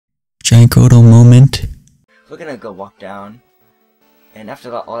GiantGrotle moment. We're gonna go walk down, and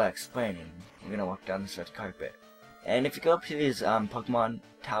after all that explaining, we're gonna walk down this red carpet. And if you go up to these Pokemon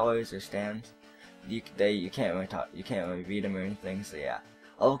towers or stands, you can't really read them or anything. So yeah.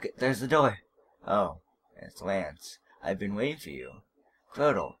 Oh, okay, there's the door. Oh, it's Lance. I've been waiting for you,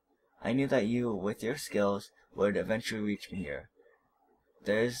 Grotle. I knew that you, with your skills, would eventually reach me here.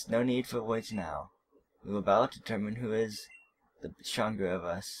 There is no need for words now. We will battle to determine who is the stronger of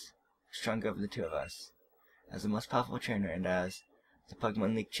the two of us. As the most powerful trainer and as the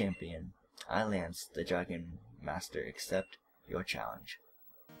Pokemon League champion, I, Lance, the Dragon Master, accept your challenge.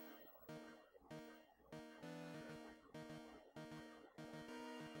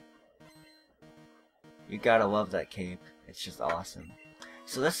 You gotta love that cape. It's just awesome.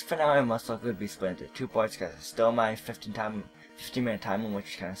 So this finale most likely would be split into 2 parts because it's still my 15-minute time,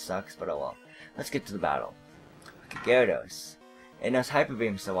 which kind of sucks, but oh well. Let's get to the battle. Gyarados. It knows Hyper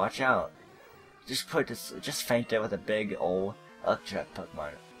Beam, so watch out. Just feint it with a big old electric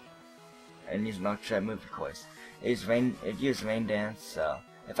Pokemon. And use an electric move, of course. It used Rain Dance, so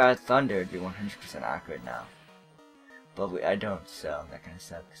if I had Thunder, it'd be 100% accurate now. But I don't, so that kind of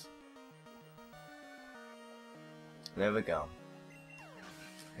sucks. There we go.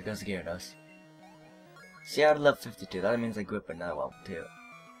 There goes the Gyarados. See, I level 52. That means I grew up another level too.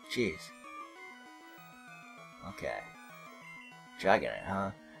 Jeez. Okay. Dragonite,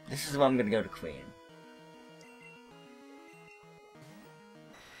 huh? This is where I'm gonna go to Queen.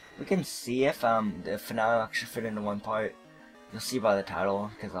 We can see if the finale actually fit into 1 part. You'll see by the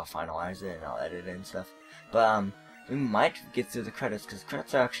title, because I'll finalize it and I'll edit it and stuff. But we might get through the credits, because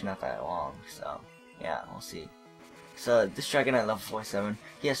credits are actually not that long. So yeah, we'll see. So this Dragonite level 47.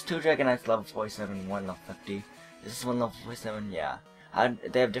 He has 2 Dragonites level 47, 1 level 50. Is this one level 47? Yeah.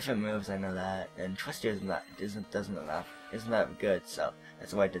 They have different moves, I know that. And Twister isn't that good, so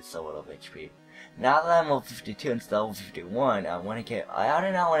that's why I did so little of HP. Now that I'm level 52 instead of level 51, I do not want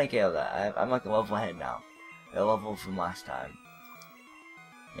to kill that. I'm like a level ahead now. A level from last time.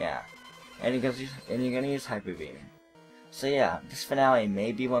 Yeah. And you're gonna use Hyper Beam. So yeah, this finale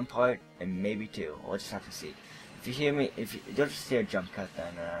may be 1 part and maybe 2. We'll just have to see. If you hear me, you'll just hear a jump cut,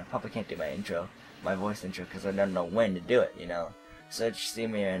 then I probably can't do my voice intro, because I don't know when to do it, you know. So just see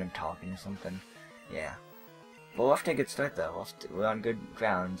me and I'm talking or something. Yeah. But we'll have to get started though. We're on good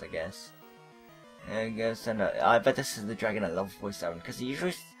grounds, I guess. I bet this is the Dragon at level 47, because he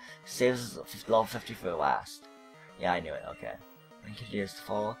usually saves level 50 for last. Yeah, I knew it. Okay. And continues to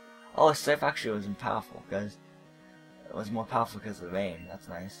fall. Oh, his Surf actually wasn't powerful, because it was more powerful because of the rain. That's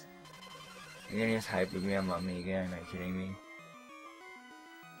nice. You're gonna use Hyper Beam on me again, are you kidding me?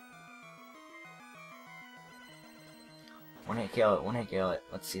 One hit kill it,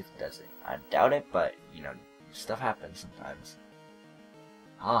 let's see if it does it. I doubt it, but, you know, stuff happens sometimes.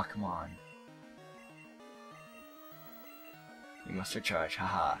 Ah, come on. You must recharge,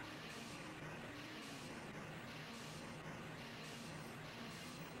 haha.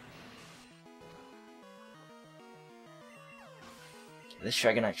 This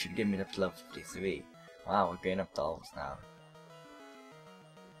Dragonite should get me up to level 53. Wow, we're getting up the levels now.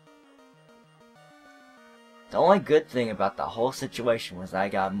 The only good thing about the whole situation was I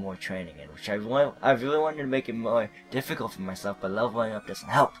got more training in, which I really wanted to make it more difficult for myself, but leveling up doesn't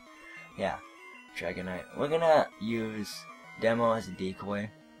help. Yeah, Dragonite. We're gonna use Demo as a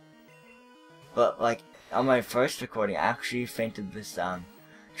decoy. But like on my first recording, I actually fainted this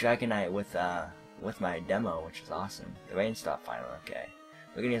Dragonite with my demo, which is awesome. The rain stopped finally, okay.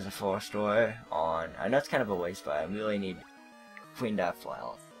 We're gonna use a Full Restore on, I know it's kind of a waste, but I really need Queen to have full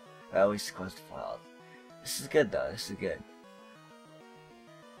health. Or at least close to full health. This is good though, this is good.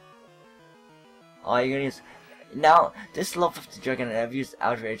 Oh, you're gonna use, now, this level 50 Dragonite, I've used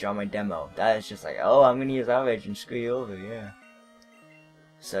Outrage on my demo. That is just like, oh, I'm gonna use Outrage and screw you over, yeah.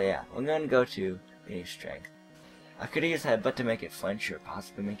 So yeah, we're gonna go to Strength. I could have used Headbutt to make it flinch, or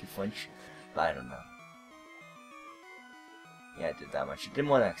possibly make it flinch. But I don't know. Yeah, it did that much. It did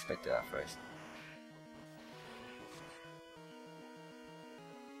more than I expected at first.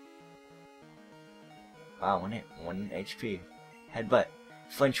 Wow, 1 hit, 1 HP. Headbutt.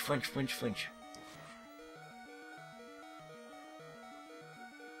 Flinch, flinch, flinch, flinch.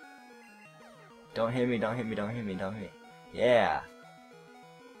 Don't hit me, don't hit me, don't hit me, don't hit me. Yeah.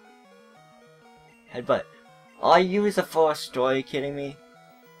 Headbutt. Oh, you use a Full Restore, are you kidding me?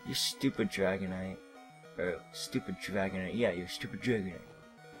 You stupid Dragonite. Or, stupid Dragonite. Yeah, you stupid Dragonite.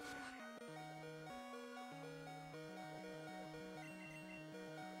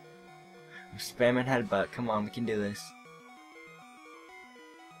 I'm spamming Headbutt. Come on, we can do this.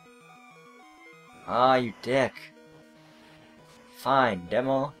 Ah, you dick. Fine,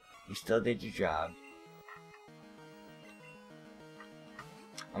 Demo. You still did your job.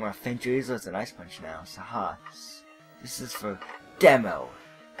 I'm gonna faint your easel with an ice punch now. Saha. This is for demo.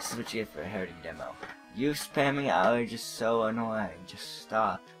 This is what you get for a heritage demo. You spamming out are just so annoying. Just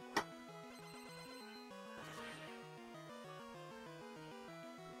stop.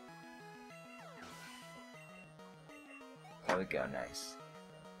 There we go, nice.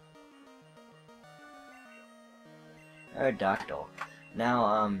 Aerodactyl.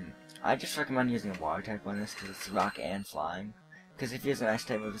 Now, I just recommend using a water type on this because it's rock and flying. Because if you use an ice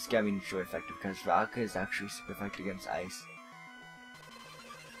type move, it's gonna be neutrally effective because rock is actually super effective against ice.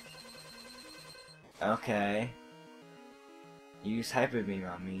 Okay. You use Hyper Beam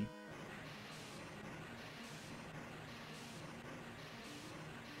on me.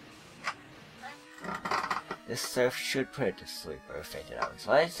 This surf should put it to sleep, or faint it out.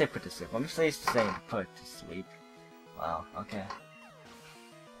 So I didn't say put to sleep. I'm just saying put to sleep. Wow, okay.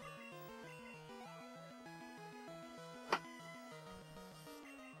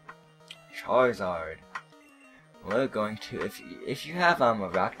 Charizard. We're going to, if you have a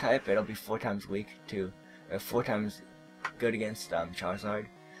rock type, it'll be 4 times weak to, or 4 times good against Charizard.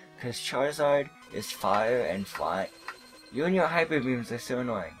 Because Charizard is fire and flying. You and your Hyper Beams are so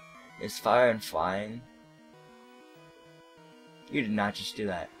annoying. It's fire and flying. You did not just do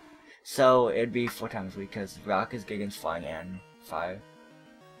that. So it'd be 4 times weak because rock is good against flying and fire.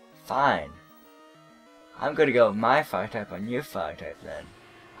 Fine. I'm gonna go with my fire type on your fire type then.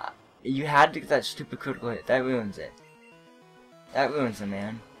 You had to get that stupid critical hit. That ruins it. That ruins it,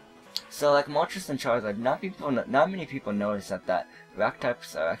 man. So like Moltres and Charizard, not many people notice that rock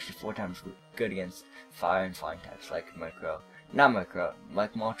types are actually 4 times good against fire and flying types like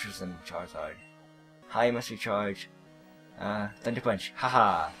like Moltres and Charizard. Hi, you must recharge. Thunder Punch.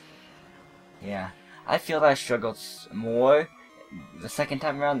 Haha. Yeah. I feel that I struggled more the second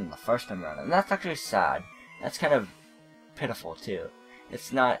time around than the first time around. And that's actually sad. That's kind of pitiful too.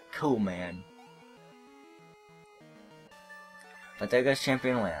 It's not cool, man. But there goes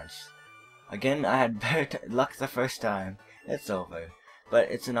Champion Lance. Again, I had better luck the first time. It's over. But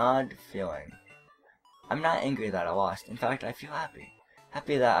it's an odd feeling. I'm not angry that I lost. In fact, I feel happy.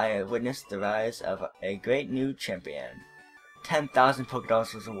 Happy that I witnessed the rise of a great new champion. 10,000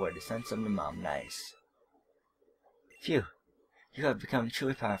 Pokédollars was awarded. Send some to Mom. Nice. Phew. You have become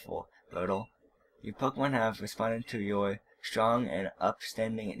truly powerful, Grotle. Your Pokemon have responded to your strong and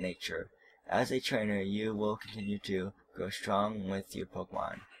upstanding nature. As a trainer, you will continue to grow strong with your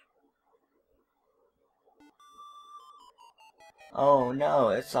Pokemon. Oh no,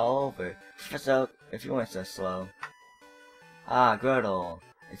 it's all over. Professor Oak, if you weren't so slow. Ah, Grotle.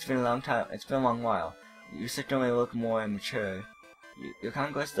 It's been a long time. It's been a long while. You certainly look more mature. Your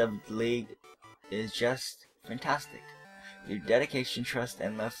conquest of the League is just fantastic. Your dedication, trust,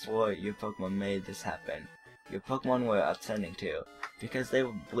 and love for your Pokemon made this happen. Your Pokemon were outstanding too. Because they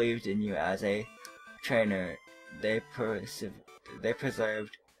believed in you as a trainer, they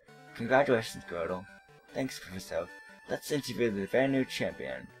preserved. Congratulations, Grotle. Thanks, Professor Oak. Let's interview the very new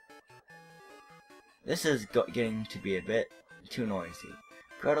champion. This is getting to be a bit too noisy.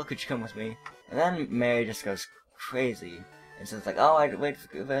 Grotle, could you come with me? And then Mary just goes crazy and says like, oh, I'd wait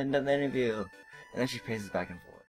for another interview. And then she paces back and forth.